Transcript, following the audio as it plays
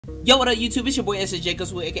Yo, what up YouTube? It's your boy SJ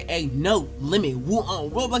Cuswood, aka No Limit Woo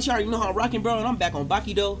on Roblox. You already know how I'm rocking, bro, and I'm back on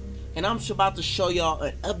Bakidou. And I'm about to show y'all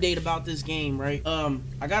an update about this game, right?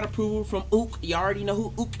 I got approval from Ook. You already know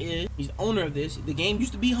who Ook is. He's the owner of this. The game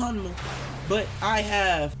used to be Hanma, but I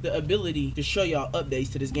have the ability to show y'all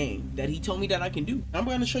updates to this game that he told me that I can do. I'm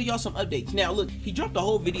gonna show y'all some updates. Now, look, he dropped a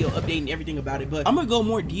whole video updating everything about it, but I'm gonna go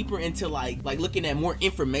more deeper into like looking at more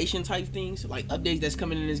information type things, like updates that's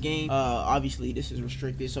coming in this game. Obviously, this is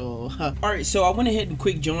restricted, so all right. So I went ahead and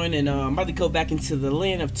quick join, and I'm about to go back into the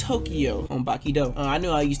land of Tokyo on Bakidou. I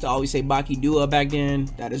know I used to always say Bakidou back then.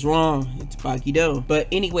 That is wrong. It's Bakidou. But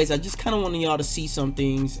anyways, I just kind of wanted y'all to see some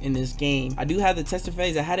things in this game. I do have the tester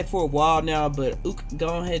phase. I had it for a while now, but Ook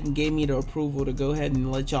go ahead and gave me the approval to go ahead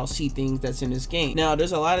and let y'all see things that's in this game. Now,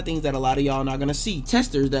 there's a lot of things that a lot of y'all not gonna see.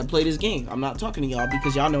 Testers that play this game. I'm not talking to y'all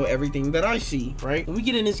because y'all know everything that I see, right? When we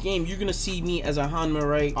get in this game, you're gonna see me as a Hanma,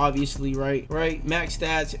 right? Obviously, right? Max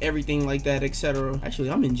stats, everything like that, etc.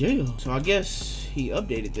 Actually, I'm in jail, so I guess he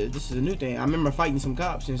updated this. This is a new thing. I remember fighting some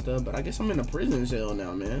cops and stuff, but I guess I'm in a prison cell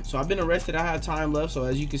now, man. So I've been arrested. I have time left, so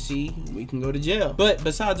as you can see, we can go to jail. But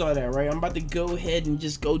besides all that, right, I'm about to go ahead and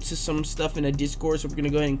just go to some stuff in the Discord, so we're gonna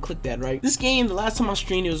go ahead and click that, right? This game, the last time I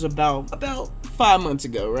streamed, it was about 5 months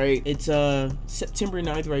ago, right? It's September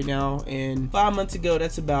 9th right now, and 5 months ago,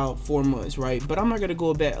 that's about 4 months, right? But I'm not gonna go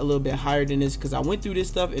a little bit higher than this because I went through this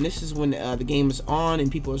stuff, and this is when the game was on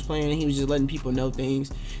and people was playing, and he was just letting people know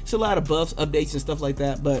things. It's a lot of buffs, updates, and stuff like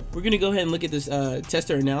that. But we're gonna go ahead and look at this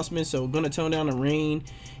tester announcement. So we're gonna tone down the rain.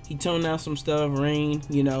 He toned down some stuff, rain,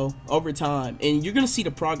 you know, over time, and you're gonna see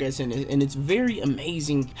the progress in it, and it's very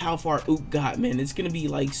amazing how far Ook got, man. It's gonna be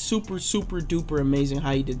like super duper amazing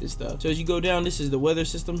how he did this stuff. So as you go down, this is the weather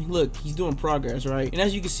system. Look, he's doing progress, right? And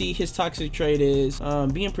as you can see, his toxic trait is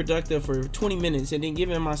being productive for 20 minutes and then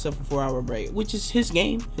giving myself a 4-hour break, which is his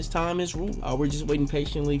game, his time, his rule. We're just waiting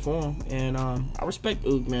patiently for him, and I respect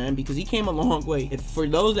Ook, man, because he came a long way. And for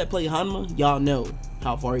those that play Hanma, y'all know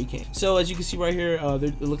how far he came. So as you can see right here,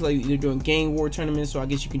 it looks like they're doing gang war tournaments. So I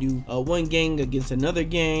guess you can do one gang against another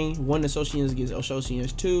gang, one associations against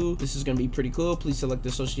associations 2. This is gonna be pretty cool. Please select the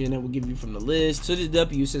association that will give you from the list. So the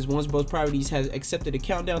W says once both priorities has accepted, a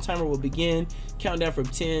countdown timer will begin. Countdown from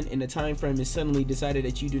 10, and the time frame is suddenly decided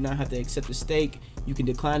that you do not have to accept the stake. You can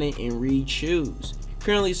decline it and re-choose.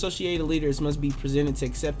 Currently associated leaders must be presented to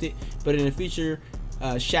accept it, but in the future,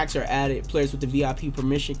 shacks are added. Players with the VIP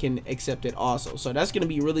permission can accept it also. So that's gonna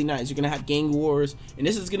be really nice. You're gonna have gang wars, and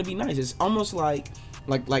this is gonna be nice. It's almost like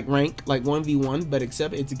rank, like 1v1, but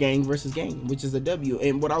except it's gang versus gang, which is a W.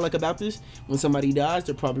 And what I like about this, when somebody dies,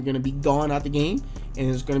 they're probably gonna be gone out the game, and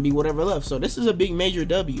it's gonna be whatever left. So this is a big major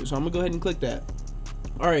W. So I'm gonna go ahead and click that.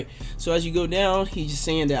 All right. So as you go down, he's just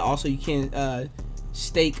saying that also you can't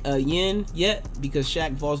stake yen yet because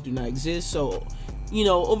shack vaults do not exist. So, you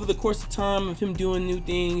know, over the course of time of him doing new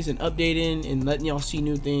things and updating and letting y'all see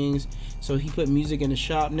new things, so he put music in the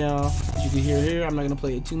shop now. As you can hear here, I'm not gonna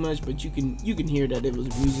play it too much, but you can hear that it was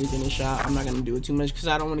music in the shop. I'm not gonna do it too much because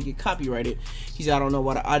I don't want to get copyrighted. He said I don't know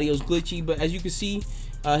why the audio's glitchy, but as you can see,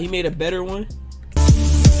 he made a better one.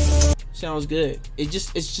 Sounds good. It's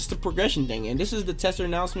just a progression thing, and this is the tester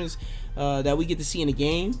announcements that we get to see in the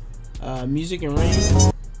game. Music and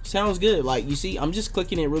rain. Sounds good. Like, you see, I'm just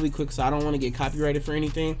clicking it really quick so I don't want to get copyrighted for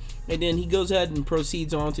anything. And then he goes ahead and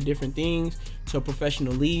proceeds on to different things. So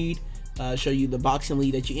professional lead, show you the boxing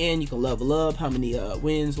league that you're in. You can level up, how many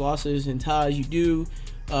wins, losses, and ties you do.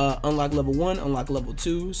 Unlock level 1, unlock level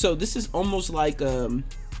 2. So this is almost like I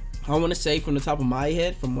want to say from the top of my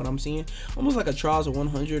head, from what I'm seeing, almost like a Trials of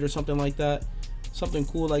 100 or something like that. Something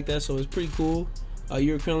cool like that. So it's pretty cool.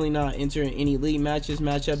 You're currently not entering any league matches.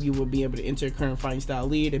 Matchup, you will be able to enter current fighting style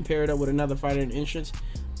lead and pair it up with another fighter in entrance.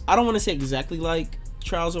 I don't want to say exactly like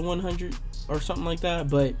Trials of 100 or something like that,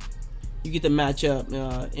 but you get the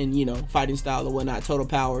matchup in, you know, fighting style or whatnot, total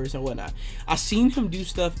powers and whatnot. I've seen him do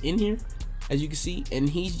stuff in here, as you can see, and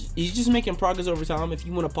he's just making progress over time. If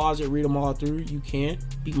you want to pause it, read them all through, you can.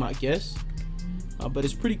 Be my guest. But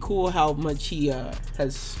it's pretty cool how much he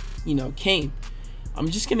has, you know, came. I'm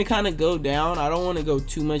just gonna kind of go down. I don't want to go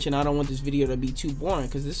too much, and I don't want this video to be too boring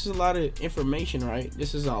because this is a lot of information, right?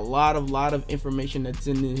 This is a lot of information that's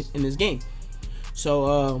in this game.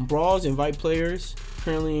 So brawls, invite players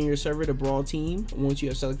currently in your server to brawl team. Once you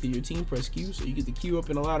have selected your team, press Q, so you get to queue up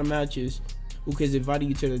in a lot of matches. Ook has invited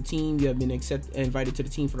you to the team. You have been invited to the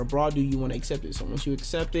team for the brawl. Do you want to accept it? So once you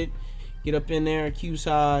accept it, get up in there, queue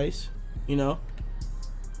size, you know,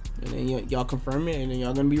 and then y'all confirm it, and then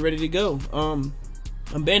y'all gonna be ready to go.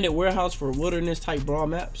 Abandoned warehouse for wilderness type brawl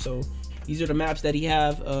map. So these are the maps that he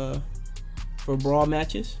have for brawl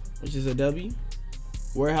matches, which is a W.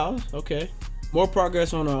 Warehouse, okay. More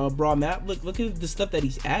progress on a Brawl map. Look at the stuff that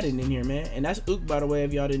he's adding in here, man. And that's Ook, by the way,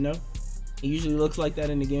 if y'all didn't know. He usually looks like that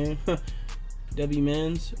in the game. W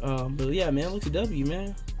men's. But yeah, man, looks a W,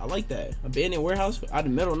 man. I like that. Abandoned warehouse out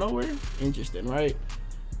in the middle of nowhere. Interesting, right?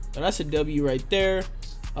 So that's a W right there.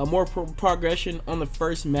 More progression on the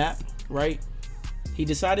first map, right? He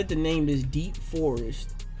decided to name this Deep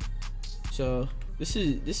Forest. So this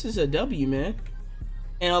is a W, man.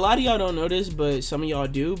 And a lot of y'all don't know this, but some of y'all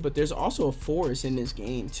do. But there's also a forest in this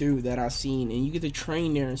game too that I've seen, and you get to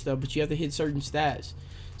train there and stuff. But you have to hit certain stats.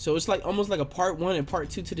 So it's like almost like a part 1 and part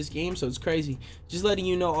 2 to this game. So it's crazy. Just letting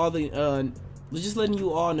you know just letting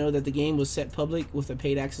you all know that the game was set public with a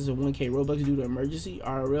paid access of 1K Robux due to emergency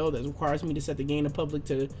RRL that requires me to set the game to public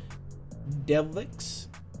to DevLix.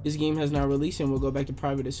 This game has now released and will go back to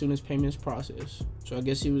private as soon as payments process. So I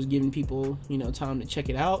guess he was giving people, you know, time to check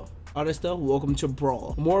it out. All that stuff. Welcome to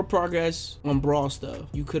Brawl. More progress on Brawl stuff.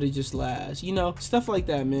 You could have just last, you know, stuff like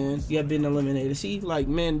that, man. You have been eliminated. See, like,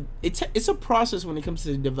 man, it's a process when it comes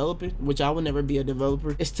to developing, which I would never be a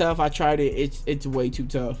developer. It's tough. I tried it. It's way too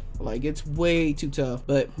tough. Like, it's way too tough.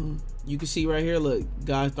 But you can see right here, look,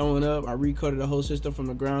 guys throwing up. I recoded the whole system from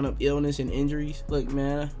the ground up. Illness and injuries. Look,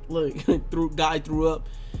 man, look, guy threw up.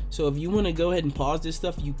 So if you want to go ahead and pause this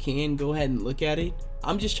stuff, you can go ahead and look at it.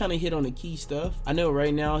 I'm just trying to hit on the key stuff. I know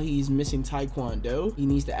right now he's missing Taekwondo. He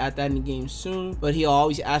needs to add that in the game soon, but he'll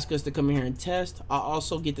always ask us to come in here and test. I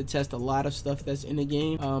also get to test a lot of stuff that's in the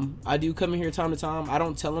game. I do come in here time to time. I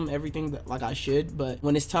don't tell him everything that, like I should, but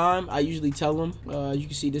when it's time, I usually tell him. You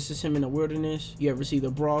can see this is him in the wilderness. You ever see the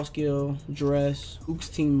Brawl skill, dress, Ook's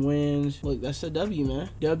team wins. Look, that's a W, man.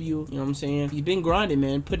 W, you know what I'm saying? He's been grinding,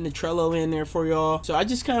 man, putting the Trello in there for y'all. So I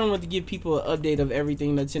just kind of want to give people an update of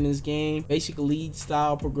everything that's in this game. Basic lead style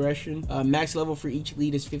progression. Max level for each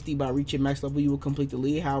lead is 50. By reaching max level, you will complete the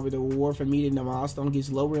lead. However, the reward for meeting the milestone gets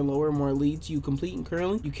lower and lower more leads you complete, and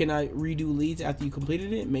currently you cannot redo leads after you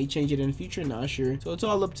completed it. May change it in the future, not sure. So it's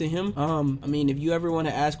all up to him. I mean, if you ever want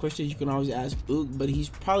to ask questions, you can always ask Ook, but he's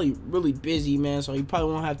probably really busy, man, so he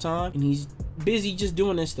probably won't have time, and he's busy just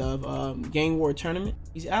doing this stuff. Gang war tournament,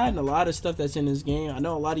 he's adding a lot of stuff that's in this game. I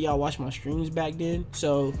know a lot of y'all watched my streams back then,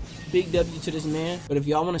 so big W to this man. But if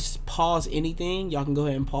y'all want to pause anything, y'all can go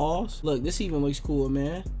ahead and pause. Look, this even looks cool,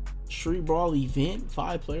 man. Street brawl event,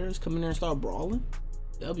 5 players come in there and start brawling.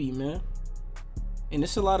 W, man. And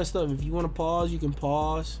it's a lot of stuff. If you want to pause, you can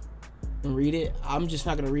pause and read it. I'm just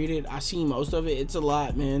not gonna read it. I see most of it. It's a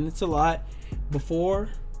lot, man. It's a lot. Before,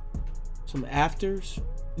 some afters,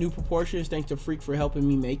 new proportions. Thanks to Freak for helping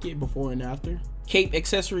me make it. Before and after. Cape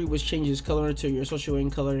accessory, which changes color into your social in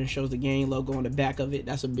color and shows the game logo on the back of it.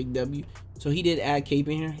 That's a big W. So he did add cape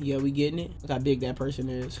in here. Yeah, we getting it. Look how big that person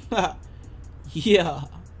is. Yeah.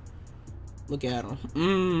 Look at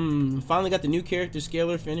him. Finally got the new character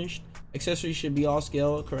scaler finished. Accessories should be all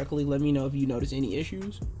scaled correctly. Let me know if you notice any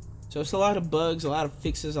issues. So it's a lot of bugs, a lot of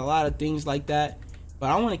fixes, a lot of things like that. But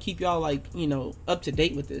I want to keep y'all, like, you know, up to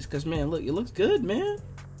date with this. Because, man, look, it looks good, man.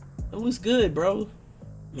 It looks good, bro.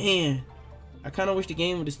 Man. I kind of wish the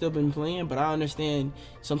game would have still been playing, but I understand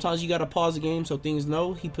sometimes you got to pause the game so things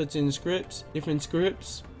know. He puts in scripts, different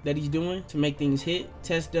scripts that he's doing to make things hit.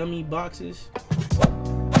 Test dummy boxes.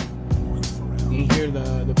 You can hear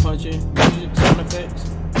the punching music sound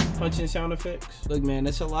effects. Punching sound effects. Look, man,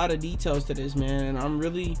 that's a lot of details to this, man, and I'm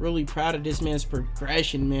really proud of this man's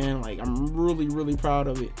progression, man. Like, I'm really proud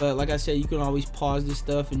of it. But like I said, you can always pause this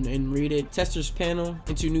stuff and read it. Testers panel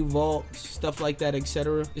into new vaults, stuff like that,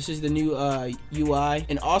 etc. This is the new UI.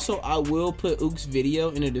 And also, I will put Ook's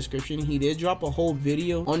video in the description. He did drop a whole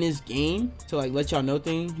video on this game to, like, let y'all know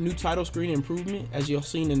things. New title screen improvement, as y'all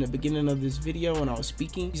seen in the beginning of this video when I was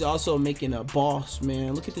speaking. He's also making a boss,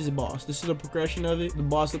 man. Look at this boss. This is a progression of it. The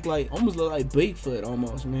boss look almost look like Bigfoot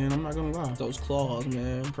almost, man. I'm not gonna lie. Those claws,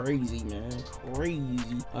 man, crazy, man,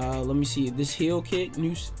 crazy. Let me see this heel kick.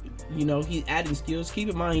 New, you know, he's adding skills. Keep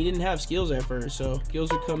in mind he didn't have skills at first, so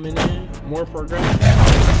skills are coming in. More progression.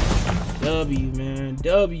 W, man.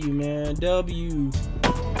 W, man. W.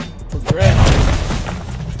 Progression.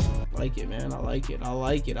 Like it, man. I like it. I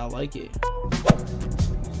like it. I like it.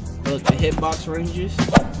 Look, the hitbox ranges.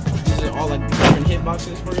 These are all like different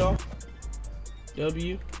hitboxes for y'all.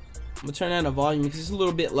 W. I'm gonna turn down the volume because it's a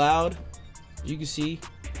little bit loud. You can see.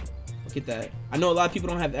 Look at that. I know a lot of people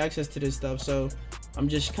don't have access to this stuff, so I'm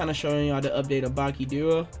just kind of showing y'all the update of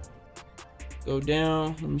Bakidou. Go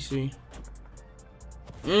down. Let me see.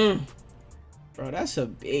 Bro, that's a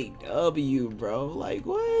big W, bro. Like,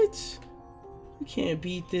 what? You can't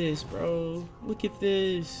beat this, bro. Look at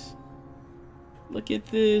this. Look at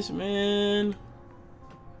this, man.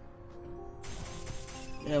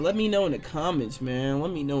 Man, let me know in the comments, man.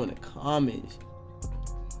 Let me know in the comments.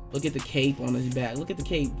 Look at the cape on his back. Look at the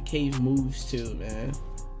cape. The cape moves too, man.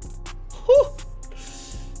 Whew.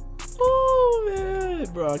 Oh,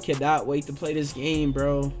 man. Bro, I cannot wait to play this game,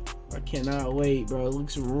 bro. I cannot wait, bro. It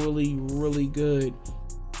looks really, really good.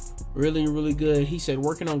 Really, really good. He said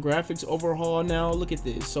working on graphics overhaul now. Look at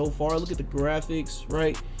this. So far, look at the graphics,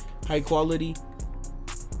 right? High quality.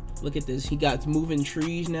 Look at this. He got moving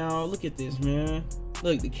trees now. Look at this, man.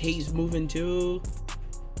 Look, the cape's moving too.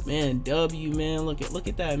 Man, W, man. Look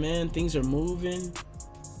at that, man. Things are moving.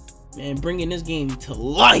 Man, bringing this game to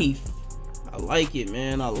life. I like it,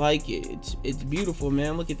 man. I like it. It's beautiful,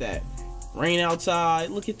 man. Look at that. Rain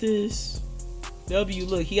outside. Look at this. W,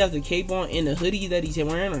 look, he has the cape on and the hoodie that he's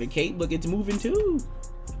wearing on the cape. Look, it's moving too.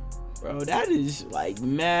 Bro, that is like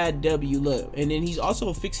mad W. Look, and then he's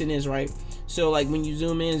also fixing this, right? So like when you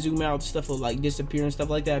zoom in, zoom out, stuff will like disappear and stuff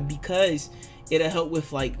like that, because it'll help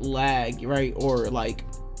with like lag, right? Or like,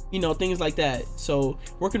 you know, things like that. So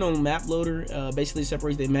working on map loader basically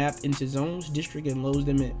separates the map into zones, district, and loads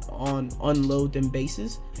them on unload them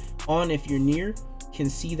bases. On if you're near can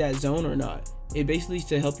see that zone or not. It basically is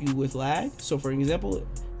to help you with lag. So for example,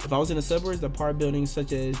 if I was in the suburbs, the part buildings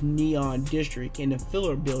such as Neon District and the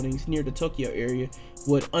filler buildings near the Tokyo area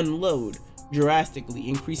would unload drastically,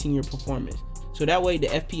 increasing your performance. So that way the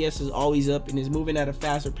FPS is always up and is moving at a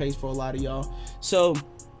faster pace for a lot of y'all. So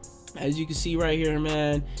as you can see right here,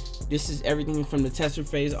 man, this is everything from the tester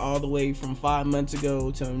phase all the way from 5 months ago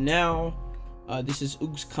to now. This is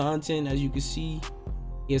Ook's content. As you can see,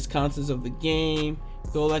 he has contents of the game.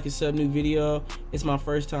 Go like and sub, new video. It's my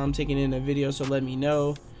first time taking in a video, so let me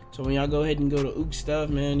know. So when y'all go ahead and go to Ook's stuff,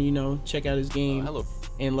 man, you know, check out his game. Hello.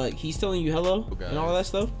 And like, he's telling you hello and all that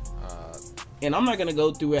stuff. And I'm not gonna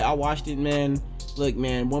go through it. I watched it, man. Look,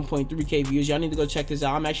 man, 1.3K views. Y'all need to go check this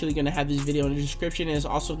out. I'm actually gonna have this video in the description, and it's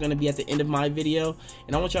also gonna be at the end of my video,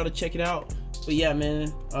 and I want y'all to check it out. But yeah,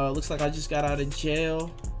 man, looks like I just got out of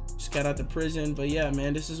jail, just got out of prison. But yeah,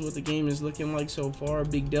 man, this is what the game is looking like so far.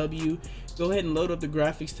 Big W. Go ahead and load up the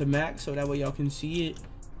graphics to max so that way y'all can see it.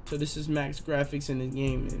 So this is max graphics in the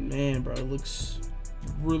game, and man, bro, it looks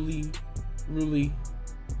really, really,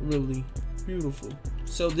 really beautiful.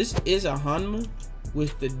 So this is a Hanma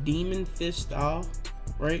with the demon fist style,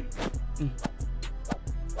 right?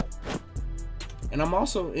 And I'm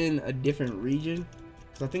also in a different region,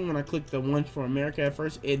 because I think when I clicked the one for America at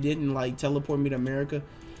first, it didn't like teleport me to America,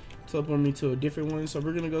 teleport me to a different one. So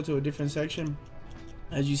we're gonna go to a different section.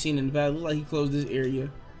 As you seen in the back, look like he closed this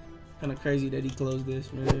area. Kind of crazy that he closed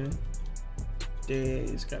this, man. Dang,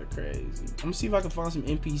 it's kind of crazy. I'm gonna see if I can find some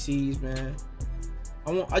NPCs, man.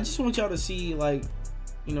 I just want y'all to see, like,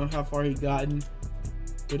 you know, how far he gotten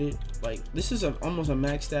with it. Like, this is almost a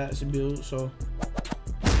max stats build, so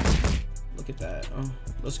look at that.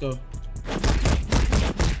 Let's go.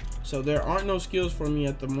 So there aren't no skills for me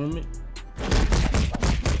at the moment,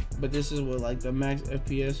 but this is what like the max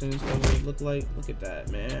FPS and stuff would look like. Look at that,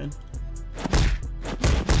 man.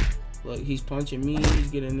 Look, he's punching me, he's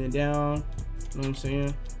getting it down. You know what I'm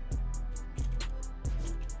saying?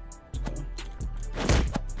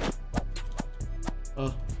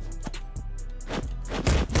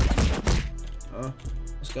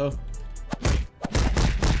 Let's go.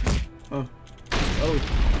 Oh,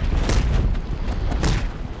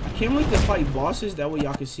 I can't wait to fight bosses, that way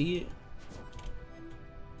y'all can see it.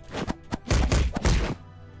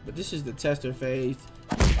 But this is the tester phase.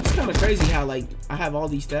 It's kind of crazy how like I have all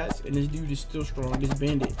these stats and this dude is still strong, this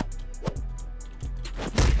bandit.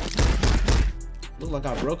 Look like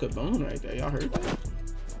I broke a bone right there. Y'all heard that?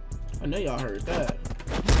 I know y'all heard that.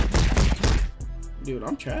 Dude,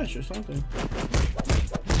 I'm trash or something.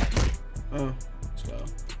 Let's go.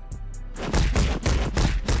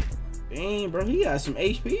 Dang, bro, he got some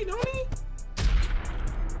HP, don't he?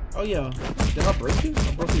 Oh yeah, did I break it?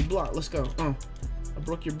 I broke his block. Let's go. I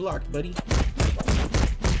broke your block, buddy.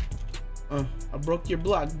 I broke your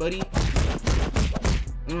block, buddy.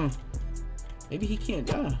 Maybe he can't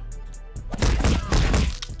die.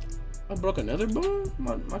 I broke another bone.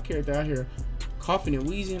 My character out here coughing and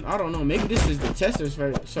wheezing. I don't know. Maybe this is the tester's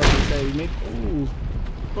phase. Maybe. Ooh,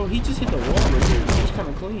 bro, he just hit the wall right here. It was kind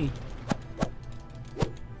of clean.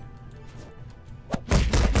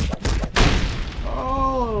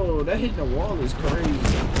 Oh, that hitting the wall is crazy.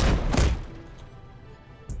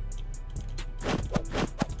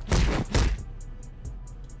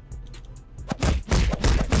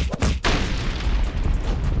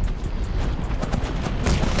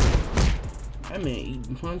 That man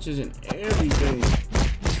eating punches and everything.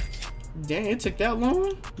 Dang, it took that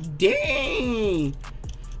long? Dang!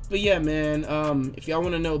 But yeah, man, if y'all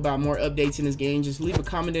want to know about more updates in this game, just leave a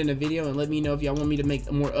comment in the video and let me know if y'all want me to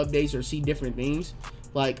make more updates or see different things.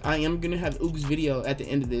 Like, I am gonna have Ook's video at the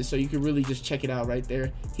end of this, so you can really just check it out right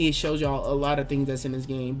there. He shows y'all a lot of things that's in this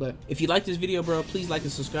game. But if you like this video, bro, please like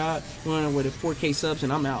and subscribe. We're on our way to 4K subs,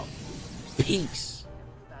 and I'm out. Peace.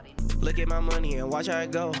 Look at my money and watch how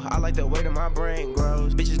it go. I like the way that my brain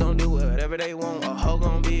grows. Bitches gon' do whatever they want. A hoe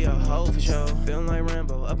gon' be a hoe for sure. Feeling like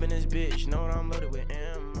Rambo up in this bitch. Know what I'm loaded with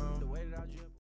ammo.